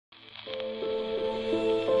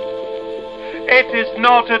It is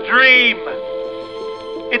not a dream.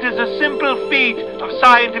 It is a simple feat of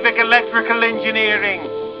scientific electrical engineering.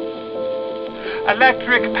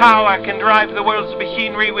 Electric power can drive the world's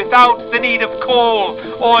machinery without the need of coal,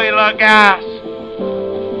 oil or gas.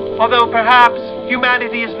 Although perhaps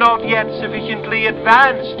humanity is not yet sufficiently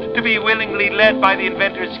advanced to be willingly led by the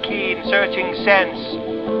inventor's keen, searching sense.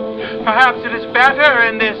 Perhaps it is better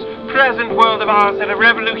in this present world of ours that a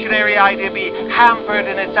revolutionary idea be hampered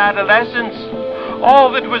in its adolescence.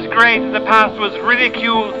 All that was great in the past was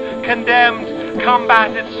ridiculed, condemned,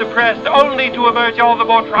 combated, suppressed, only to emerge all the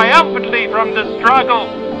more triumphantly from the struggle.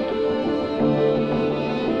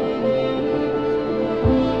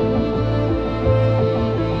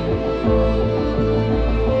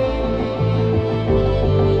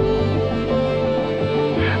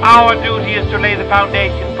 Our duty is to lay the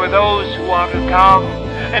foundation for those who are to come,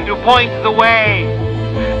 and to point the way.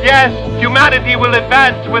 Yes, humanity will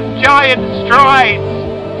advance with giant strides.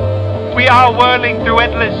 We are whirling through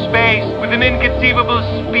endless space with an inconceivable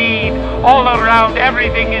speed. All around,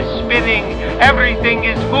 everything is spinning, everything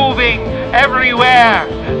is moving, everywhere.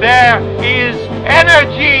 There is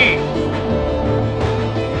energy.